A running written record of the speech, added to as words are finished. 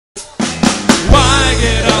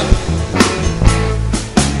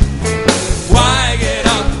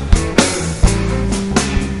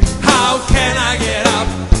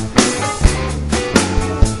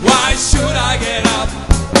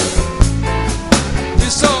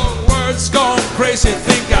crazy,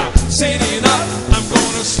 think I'm sitting up. I'm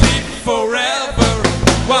gonna sleep forever.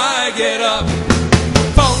 Why get up?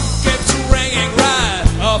 Phone keeps ringing right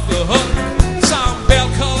off the hook. Some bill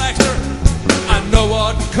collector, I know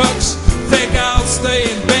what cooks. Think I'll stay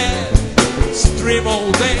in bed, stream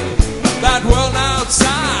all day. That world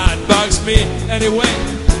outside bugs me anyway.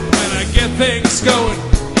 When I get things going,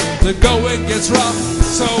 the going gets rough.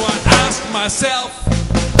 So I ask myself,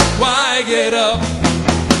 why get up?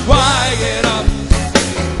 Why get up?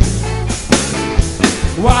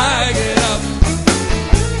 Why get up?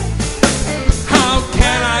 How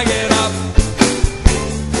can I get up?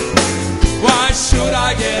 Why should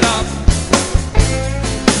I get up?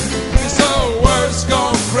 This whole world's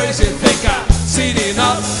gone crazy, think I'm sitting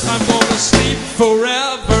up. I'm gonna sleep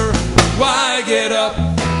forever. Why get up?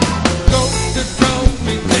 Go to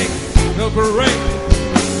me, think, operate.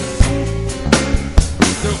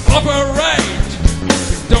 To operate,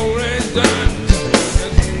 don't return. The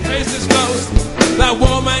place is closed. That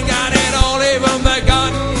woman got it all, even the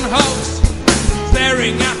garden hose.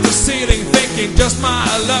 Staring at the ceiling, thinking just my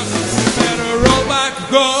luck. Better roll back,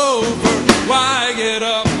 go over. Why get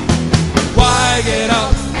up? Why get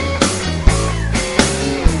up?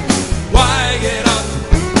 Why get up?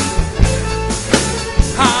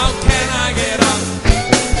 How can I get up?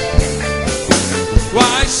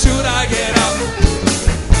 Why should I get up?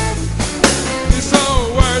 This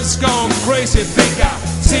whole world's gone crazy, think I'm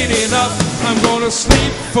sitting up. I'm gonna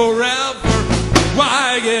sleep forever.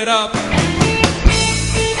 Why get up?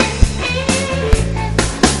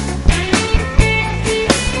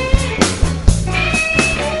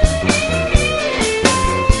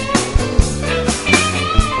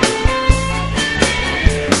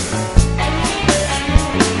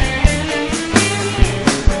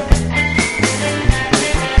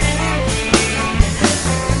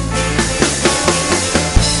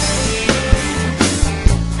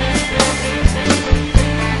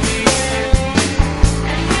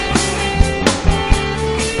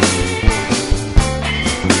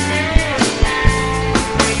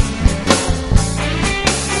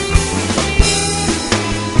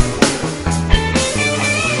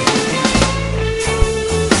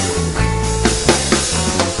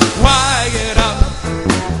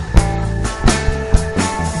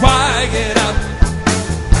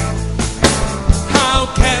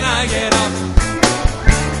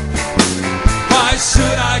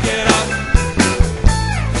 Should I get up?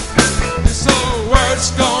 This whole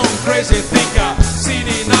world's gone crazy, think I'm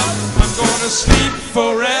sitting up. I'm gonna sleep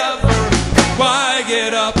forever. Why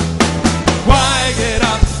get up? Why get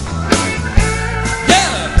up?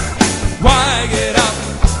 Yeah! Why get up?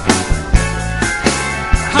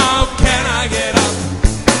 How can I get up?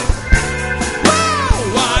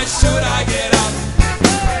 Whoa! Why should I get up?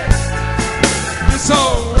 This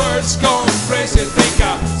whole world's gone crazy, think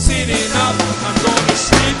I'm sitting up. I'm gonna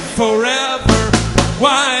sleep forever.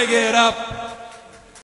 Why get up?